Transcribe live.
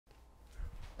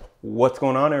What's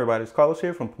going on, everybody? It's Carlos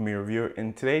here from PremierReviewer.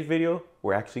 In today's video,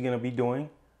 we're actually going to be doing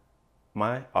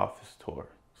my office tour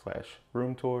slash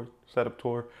room tour, setup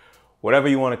tour, whatever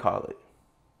you want to call it.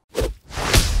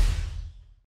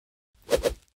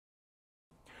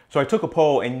 So I took a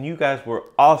poll and you guys were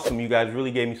awesome. You guys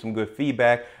really gave me some good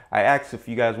feedback. I asked if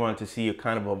you guys wanted to see a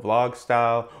kind of a vlog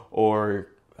style or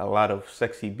a lot of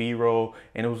sexy B-roll,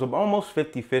 and it was almost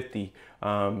 50-50.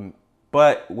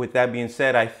 But with that being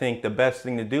said, I think the best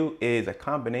thing to do is a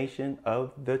combination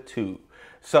of the two.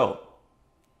 So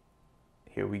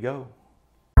here we go.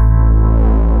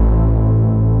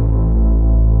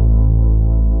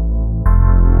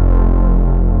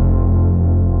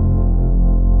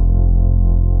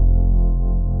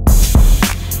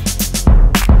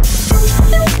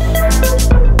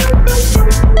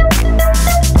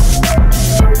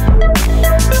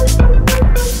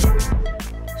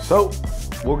 So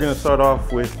we're gonna start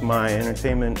off with my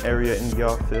entertainment area in the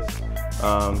office.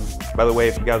 By the way,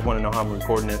 if you guys want to know how I'm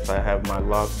recording this, I have my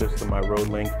log system, my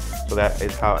RodeLink, so that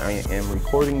is how I am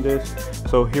recording this.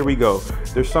 So here we go.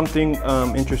 There's something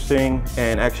interesting,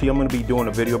 and actually I'm going to be doing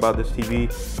a video about this TV.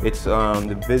 It's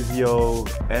the Vizio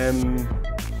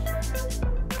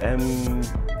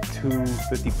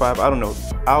M255. I don't know.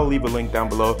 I'll leave a link down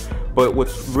below. But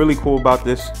what's really cool about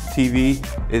this TV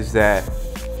is that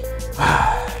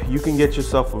you can get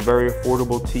yourself a very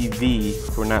affordable TV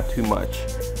for not too much.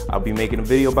 I'll be making a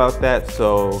video about that,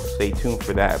 so stay tuned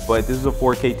for that. But this is a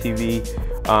 4K TV,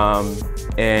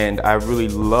 and I really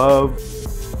love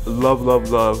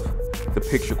the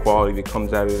picture quality that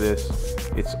comes out of this.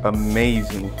 It's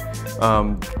amazing.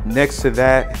 Next to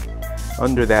that,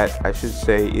 under that, I should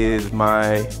say, is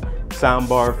my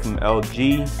soundbar from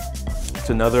LG. It's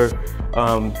another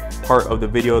part of the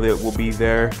video that will be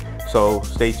there. So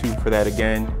stay tuned for that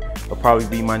again. It'll probably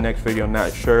be my next video, I'm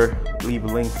not sure. Leave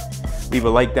a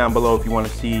like down below if you want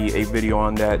to see a video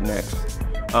on that next.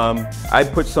 I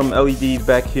put some LEDs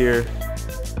back here,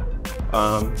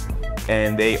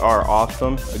 and they are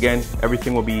awesome. Again,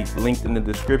 everything will be linked in the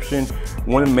description.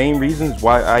 One of the main reasons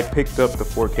why I picked up the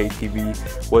 4K TV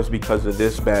was because of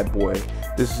this bad boy.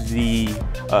 This is the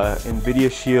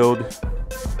NVIDIA Shield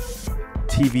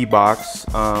TV box.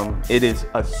 It is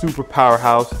a super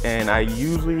powerhouse, and I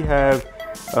usually have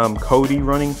Kodi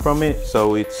running from it,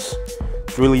 so it's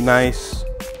really nice.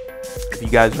 If you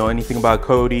guys know anything about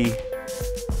Kodi,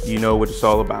 you know what it's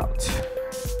all about.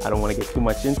 I don't want to get too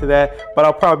much into that, but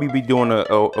I'll probably be doing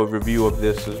a review of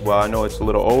this as well. I know it's a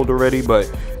little old already,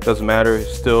 but it doesn't matter.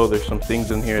 Still, there's some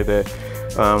things in here that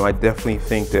I definitely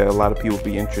think that a lot of people will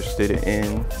be interested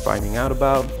in finding out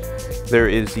about. There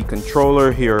is the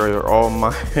controller. Here are all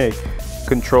my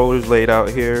controllers laid out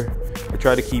here. I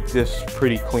try to keep this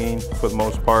pretty clean for the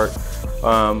most part.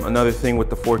 Another thing with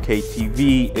the 4K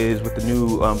TV is with the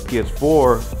new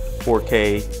PS4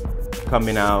 4K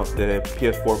coming out, the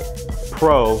PS4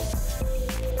 Pro,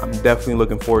 I'm definitely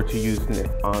looking forward to using it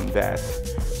on that.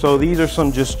 So these are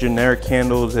some just generic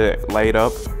candles that light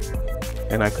up,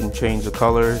 and I can change the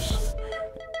colors.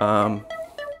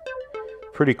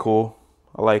 Pretty cool.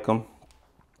 I like them.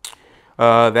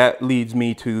 That leads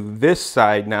me to this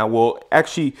side now. Well,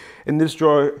 actually, in this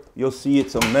drawer, you'll see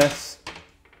it's a mess,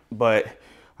 but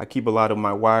I keep a lot of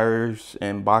my wires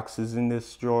and boxes in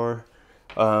this drawer.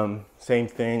 Same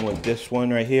thing with this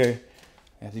one right here.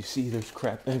 As you see, there's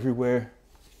crap everywhere,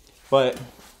 but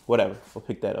whatever, we'll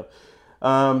pick that up.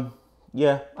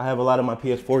 Yeah, I have a lot of my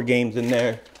PS4 games in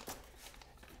there.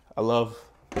 I love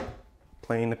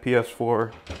playing the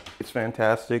PS4. It's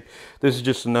fantastic. This is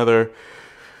just another,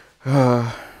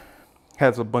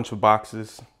 has a bunch of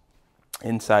boxes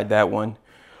inside that one.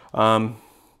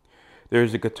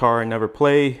 There's a guitar I never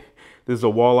play. This is a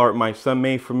wall art my son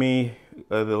made for me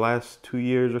the last 2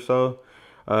 years or so.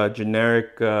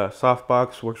 Generic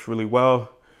softbox, works really well.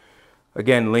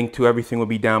 Again, link to everything will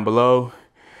be down below.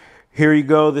 Here you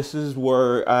go. This is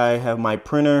where I have my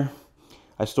printer.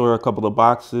 I store a couple of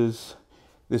boxes.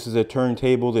 This is a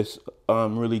turntable that's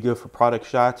really good for product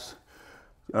shots.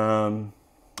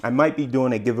 I might be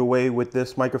doing a giveaway with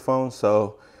this microphone,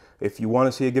 so if you want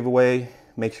to see a giveaway,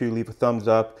 make sure you leave a thumbs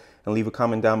up and leave a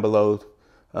comment down below,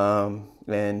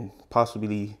 and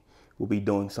possibly we'll be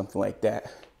doing something like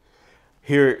that.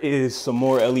 Here is some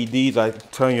more LEDs. I'm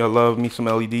telling you, I love me some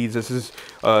LEDs. This is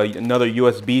another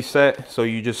USB set, so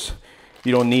you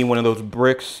don't need one of those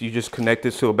bricks. You just connect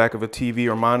this to the back of a TV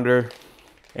or monitor,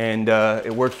 and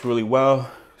it works really well.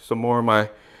 Some more of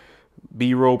my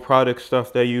B-roll product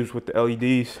stuff that I use with the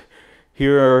LEDs.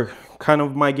 Here are kind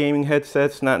of my gaming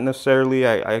headsets, not necessarily.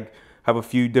 I have a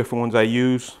few different ones I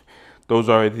use. Those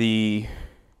are the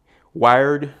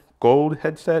wired gold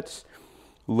headsets.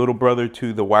 little brother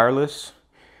to the wireless.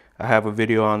 I have a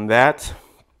video on that.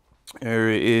 There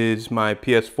is my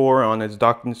PS4 on its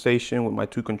docking station with my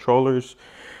 2 controllers.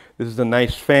 This is a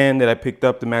nice fan that I picked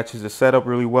up that matches the setup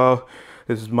really well.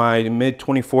 This is my mid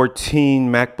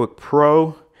 2014 MacBook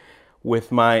Pro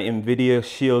with my NVIDIA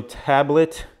Shield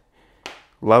tablet.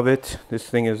 Love it. This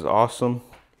thing is awesome.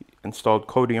 Installed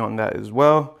Kodi on that as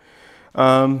well.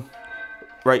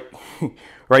 Right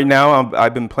now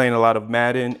I've been playing a lot of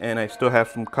Madden and I still have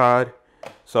some COD.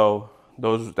 So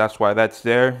that's why that's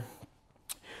there.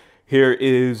 Here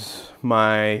is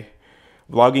my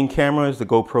vlogging cameras, the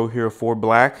GoPro Hero 4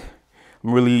 Black.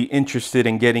 I'm really interested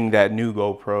in getting that new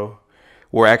GoPro,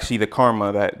 or actually the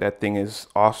Karma. That thing is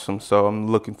awesome, so I'm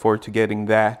looking forward to getting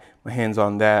that, my hands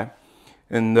on that.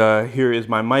 And here is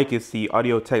my mic. It's the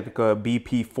Audio-Technica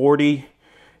BP40.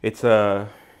 It's a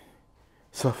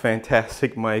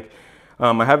fantastic mic.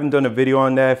 I haven't done a video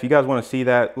on that. If you guys want to see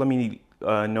that, let me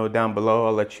know down below.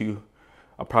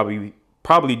 I'll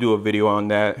probably do a video on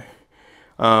that.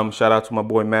 Shout out to my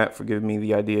boy Matt for giving me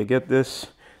the idea to get this.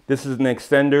 This is an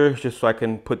extender just so I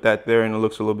can put that there and it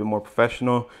looks a little bit more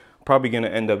professional. I'm probably going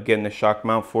to end up getting a shock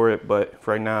mount for it, but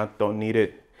for right now I don't need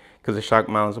it because the shock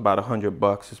mount is about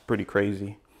 $100. It's pretty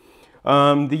crazy.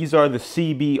 These are the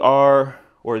CBR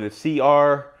or the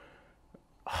CR.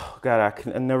 Oh God,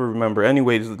 I never remember.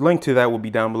 Anyways, the link to that will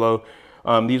be down below.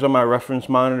 These are my reference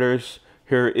monitors.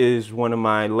 Here is one of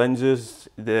my lenses,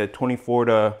 the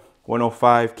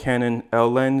 24-105 Canon L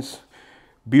lens.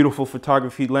 Beautiful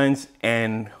photography lens,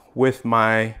 and with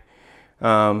my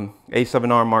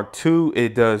A7R Mark II,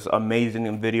 it does amazing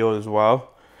in video as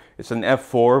well. It's an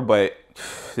f4, but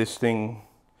this thing,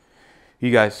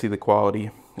 you guys see the quality.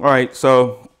 All right,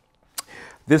 so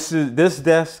this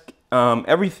desk,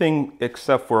 everything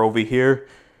except for over here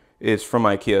is from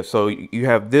IKEA. So you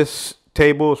have this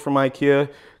table is from IKEA,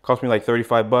 cost me like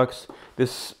 35 bucks.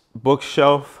 This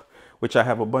bookshelf, which I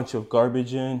have a bunch of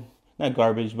garbage in, not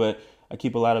garbage, but I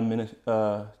keep a lot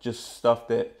of just stuff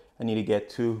that I need to get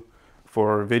to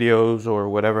for videos or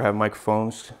whatever. I have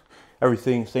microphones,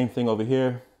 everything, same thing over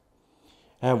here.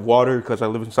 I have water because I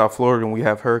live in South Florida and we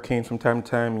have hurricanes from time to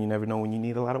time. And you never know when you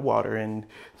need a lot of water, and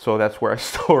so that's where I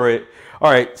store it. All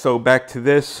right, so back to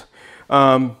this.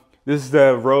 This is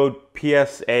the Rode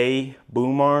PSA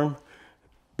boom arm.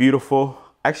 Beautiful.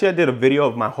 Actually, I did a video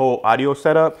of my whole audio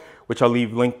setup, which I'll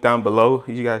leave linked down below.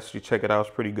 You guys should check it out.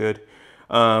 It's pretty good.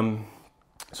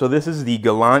 So this is the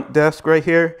Galant desk right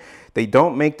here. They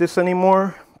don't make this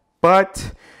anymore,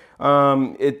 but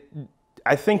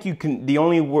I think you can. The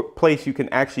only place you can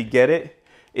actually get it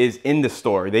is in the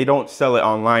store. They don't sell it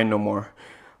online no more.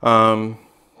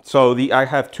 So I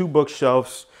have 2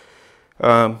 bookshelves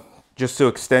just to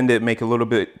extend it, make it a little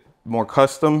bit more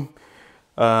custom.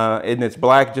 And it's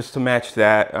black just to match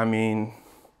that. I mean,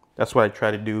 that's what I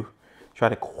try to do, try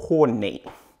to coordinate.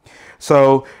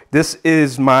 So this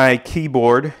is my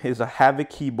keyboard. It's a Havoc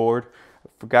keyboard. I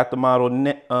forgot the model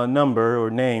number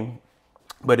or name,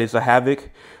 but it's a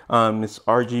Havoc. It's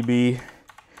RGB,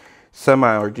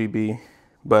 semi-RGB.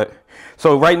 But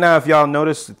so right now, if y'all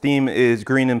notice, the theme is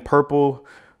green and purple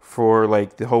for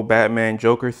like the whole Batman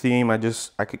Joker theme. I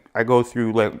go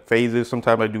through like phases.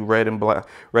 Sometimes I do red and black,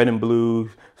 red and blue.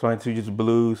 Sometimes I do just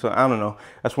blue. So I don't know.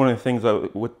 That's one of the things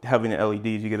with having the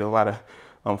LEDs. You get a lot of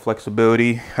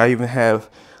flexibility. I even have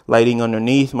lighting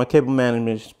underneath. My cable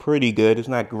management is pretty good. It's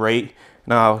not great,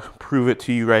 and I'll prove it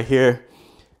to you right here.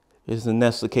 There's the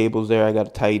nest of cables there. I got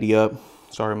to tidy up.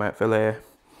 Sorry, Matt Filet.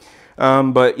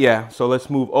 But yeah, so let's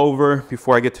move over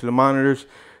before I get to the monitors.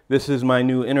 This is my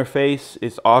new interface.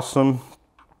 It's awesome.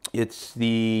 It's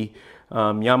the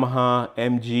Yamaha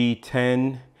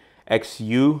MG10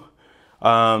 XU.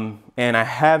 And I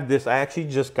have this. I actually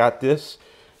just got this.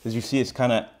 As you see, it's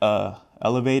kind of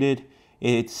elevated.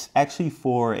 It's actually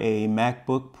for a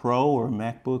MacBook Pro or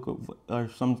MacBook or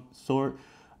some sort.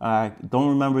 I don't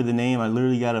remember the name. I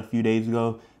literally got it a few days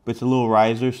ago, but it's a little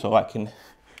riser so I can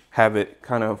have it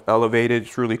kind of elevated.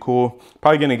 It's really cool.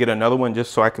 Probably gonna get another one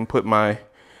just so I can put my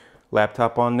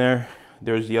laptop on there.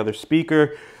 There's the other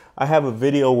speaker. I have a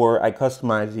video where I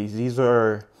customize these. These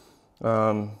are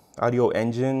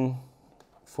Audioengine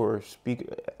for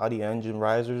Audioengine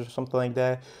risers or something like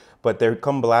that. But they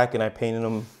come black and I painted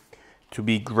them to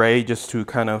be gray just to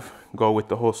kind of go with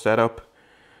the whole setup.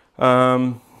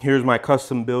 Here's my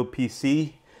custom build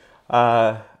PC.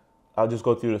 I'll just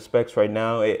go through the specs right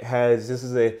now. It has, this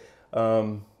is a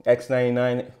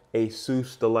X99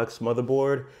 Asus Deluxe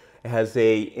motherboard. It has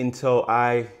a Intel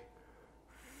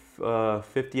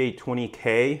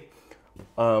i5820K.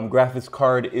 Graphics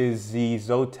card is the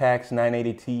Zotac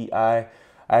 980 Ti. I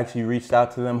I actually reached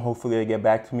out to them. Hopefully they get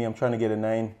back to me. I'm trying to get a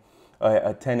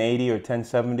 1080 or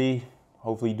 1070.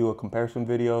 Hopefully do a comparison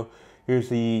video. Here's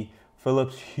the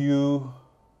Philips Hue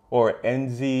or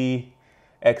NZ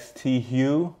XT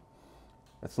Hue.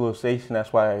 That's a little station.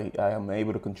 That's why I am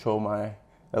able to control my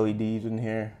LEDs in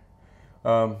here.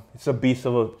 It's a beast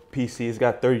of a PC. It's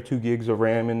got 32 gigs of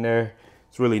RAM in there.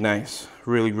 It's really nice.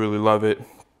 Really, really love it.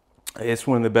 It's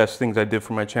one of the best things I did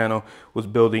for my channel was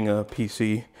building a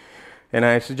PC. And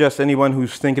I suggest anyone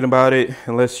who's thinking about it,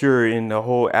 unless you're in the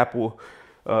whole Apple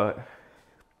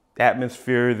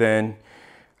atmosphere, then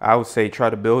I would say try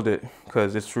to build it,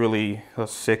 because it's really a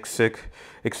sick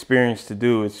experience to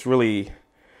do. It's really,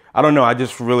 I don't know, I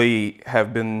just really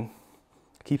have been,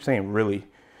 I keep saying really,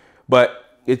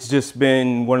 but it's just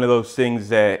been one of those things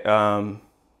that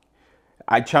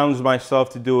I challenged myself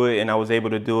to do it, and I was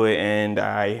able to do it, and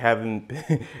I haven't,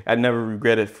 I never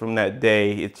regretted from that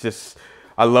day. It's just,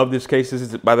 I love this case. This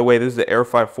is, by the way, this is the Air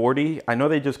 540. I know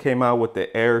they just came out with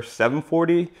the Air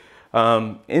 740.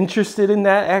 Interested in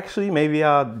that, actually. Maybe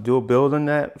I'll do a build on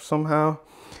that somehow.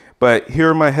 But here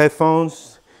are my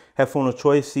headphones. Headphone of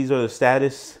choice. These are the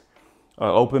Status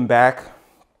open back.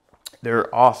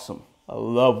 They're awesome. I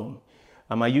love them.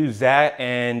 I use that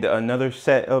and another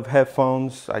set of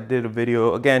headphones. I did a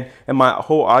video again, and my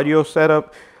whole audio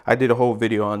setup, I did a whole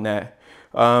video on that.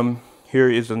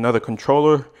 Here is another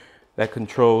controller that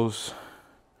controls,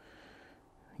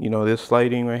 you know, this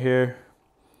lighting right here.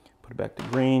 Put it back to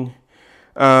green.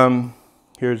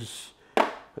 Here's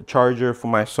a charger for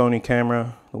my Sony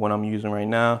camera, the one I'm using right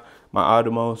now. My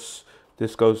Audimos.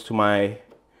 This goes to my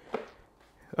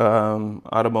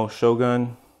Audimos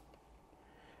Shogun.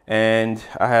 And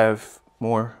I have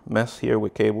more mess here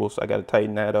with cables. I got to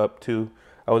tighten that up too.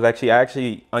 I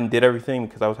actually undid everything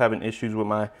because I was having issues with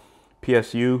my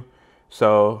PSU.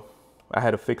 So I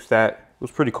had to fix that. It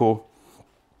was pretty cool.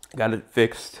 Got it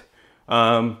fixed.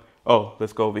 Oh,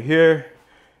 let's go over here.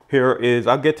 Here is,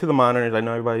 I'll get to the monitors. I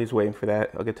know everybody's waiting for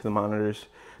that. I'll get to the monitors.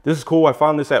 This is cool. I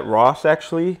found this at Ross,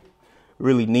 actually.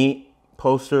 Really neat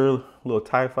poster, little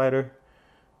TIE fighter.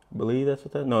 I believe that's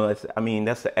what that, no, that's, I mean,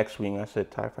 that's the X-Wing. I said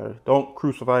TIE fighter. Don't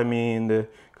crucify me in the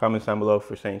comments down below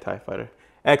for saying TIE fighter.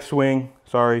 X-Wing,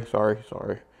 sorry.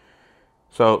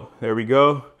 So there we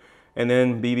go. And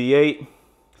then BB-8,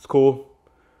 it's cool.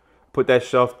 Put that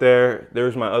shelf there.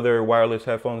 There's my other wireless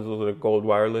headphones. Those are gold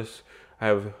wireless. I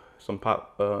have some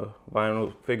pop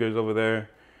vinyl figures over there.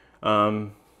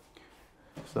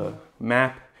 It's a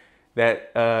map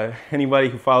that anybody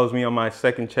who follows me on my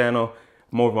second channel,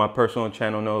 more of my personal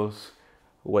channel, knows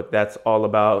what that's all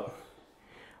about.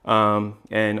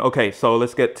 And okay, so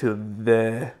let's get to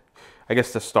the, I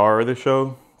guess, the star of the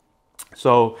show.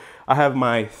 So I have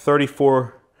my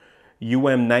 34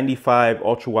 UM95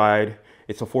 ultra wide.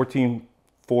 It's a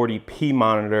 1440p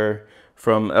monitor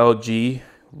from LG.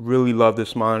 Really love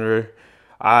this monitor.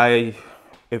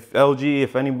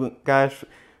 If any guys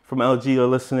from LG are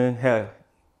listening, hell,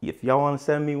 if y'all want to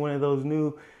send me one of those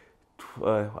new,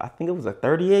 I think it was a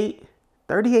 38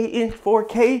 inch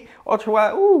 4K ultra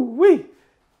wide. Ooh wee!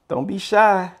 Don't be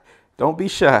shy. Don't be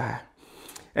shy.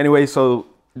 Anyway, so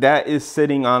that is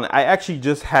sitting on. I actually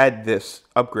just had this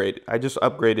upgrade. I just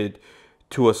upgraded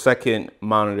to a second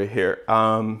monitor here.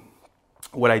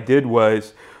 What I did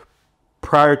was,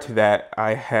 prior to that,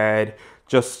 I had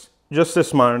just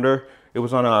this monitor. It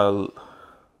was on a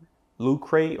lock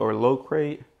crate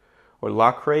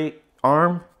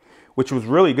arm, which was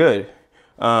really good.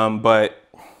 But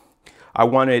I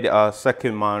wanted a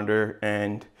second monitor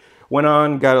and went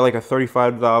on, got like a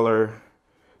 $35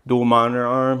 dual monitor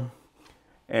arm.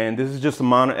 And this is just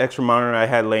a extra monitor I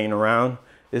had laying around.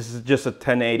 This is just a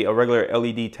 1080, a regular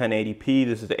LED 1080p.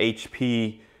 This is the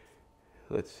HP,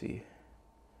 let's see,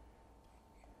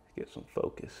 get some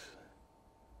focus.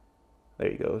 There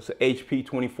you go. It's an HP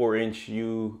 24-inch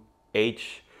UH.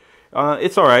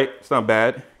 It's all right. It's not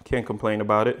bad. Can't complain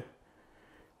about it.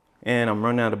 And I'm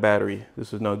running out of battery.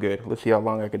 This is no good. Let's see how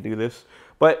long I can do this.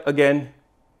 But again,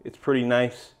 it's pretty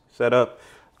nice setup.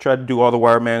 Tried to do all the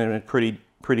wire management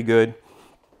pretty good.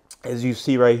 As you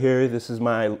see right here, this is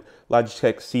my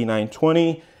Logitech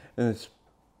C920, and it's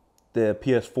the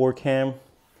PS4 cam.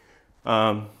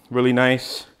 Really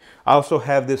nice. I also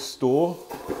have this stool.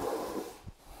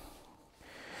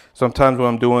 Sometimes when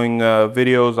I'm doing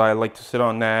videos, I like to sit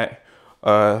on that,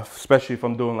 especially if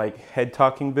I'm doing like head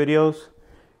talking videos.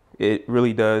 It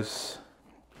really does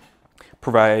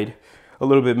provide a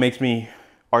little bit, makes me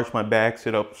arch my back,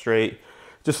 sit up straight,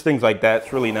 just things like that.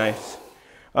 It's really nice.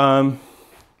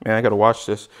 Man, I gotta watch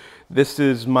this. This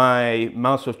is my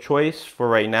mouse of choice for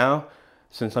right now.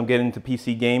 Since I'm getting into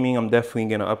PC gaming, I'm definitely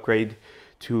gonna upgrade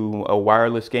to a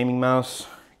wireless gaming mouse,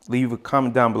 leave a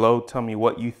comment down below. Tell me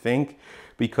what you think,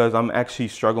 because I'm actually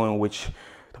struggling, which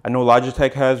I know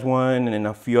Logitech has one and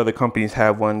a few other companies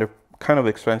have one. They're kind of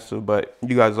expensive, but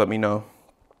you guys let me know.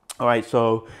 All right,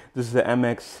 so this is the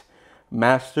MX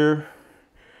Master.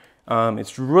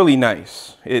 It's really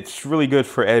nice. It's really good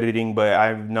for editing, but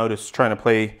I've noticed trying to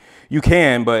play, you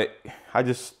can, but I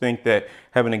just think that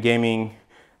having a gaming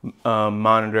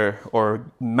monitor or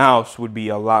mouse would be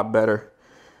a lot better.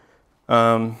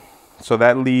 So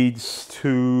that leads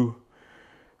to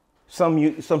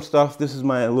some stuff. This is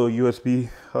my little USB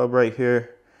hub right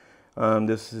here.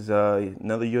 This is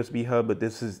another USB hub, but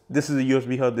this is a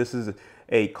USB hub. This is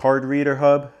a card reader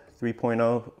hub,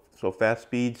 3.0, so fast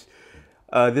speeds.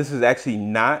 This is actually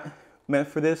not meant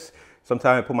for this.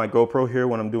 Sometimes I put my GoPro here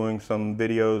when I'm doing some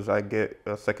videos. I get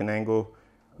a second angle.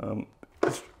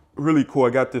 It's really cool. I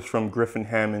got this from Griffin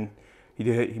Hammond. He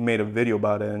made a video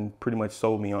about it and pretty much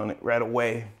sold me on it right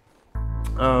away.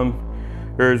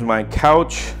 Here's my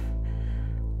couch.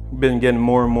 Been getting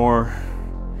more and more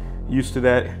used to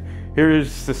that.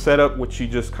 Here's the setup, which you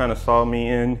just kind of saw me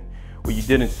in. Well, you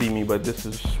didn't see me, but this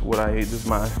is this is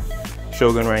my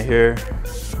Shogun right here,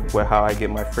 how I get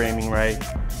my framing right.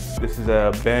 This is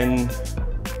a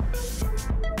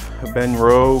Ben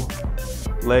Rowe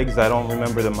legs. I don't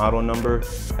remember the model number.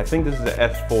 I think this is the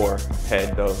S4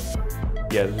 head though.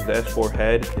 Yeah, this is the S4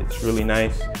 head. It's really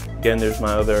nice. Again, there's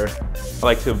my other, I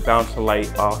like to bounce the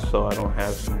light off so I don't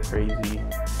have some crazy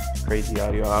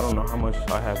audio. I don't know how much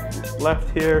I have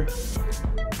left here.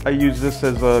 I use this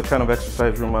as a kind of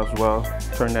exercise room as well.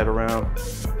 Turn that around,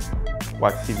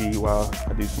 watch TV while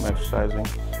I do some exercising.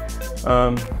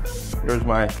 There's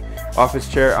my office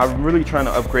chair. I'm really trying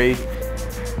to upgrade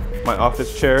my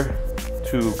office chair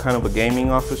to kind of a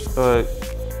gaming office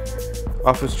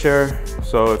chair.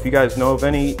 So if you guys know of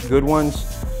any good ones,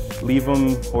 leave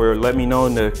them or let me know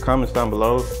in the comments down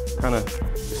below. Kind of,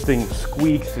 this thing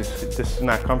squeaks. It's just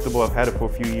not comfortable. I've had it for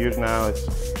a few years now.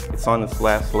 It's on its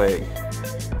last leg.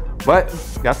 But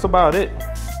that's about it.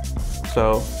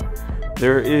 So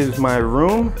there is my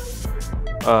room.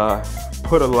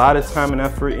 Put a lot of time and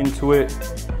effort into it.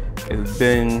 It's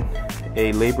been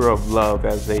a labor of love,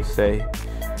 as they say,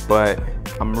 but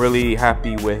I'm really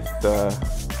happy with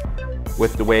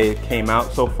the way it came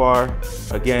out so far.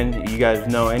 Again, you guys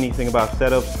know anything about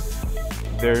setups,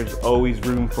 there's always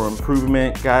room for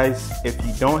improvement. Guys, if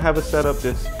you don't have a setup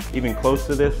that's even close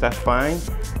to this, that's fine.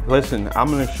 Listen, I'm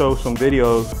gonna show some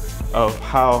videos of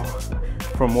how,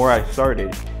 from where I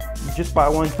started. Just buy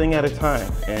one thing at a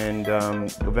time, and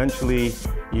eventually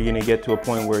you're gonna get to a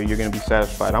point where you're gonna be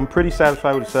satisfied. I'm pretty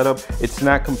satisfied with the setup. It's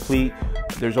not complete.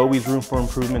 There's always room for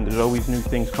improvement. There's always new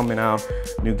things coming out,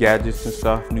 new gadgets and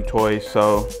stuff, new toys.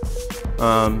 So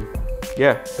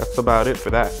yeah, that's about it for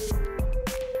that.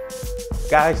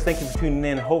 Guys, thank you for tuning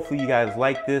in. Hopefully you guys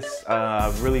like this.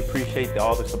 I really appreciate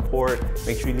all the support.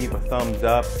 Make sure you leave a thumbs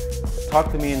up.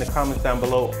 Talk to me in the comments down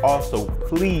below. Also,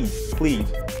 please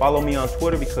follow me on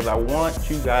Twitter, because I want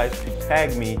you guys to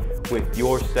tag me with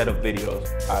your setup videos.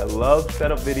 I love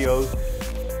setup videos.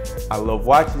 I love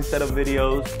watching setup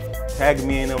videos. Tag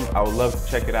me in them. I would love to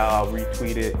check it out. I'll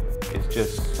retweet it. It's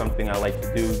just something I like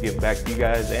to do, give back to you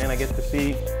guys, and I get to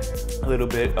see a little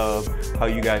bit of how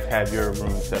you guys have your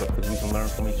room set up, because we can learn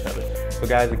from each other. So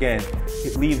guys, again,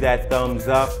 leave that thumbs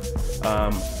up.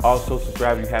 Also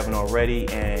subscribe if you haven't already,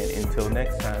 and until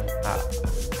next time,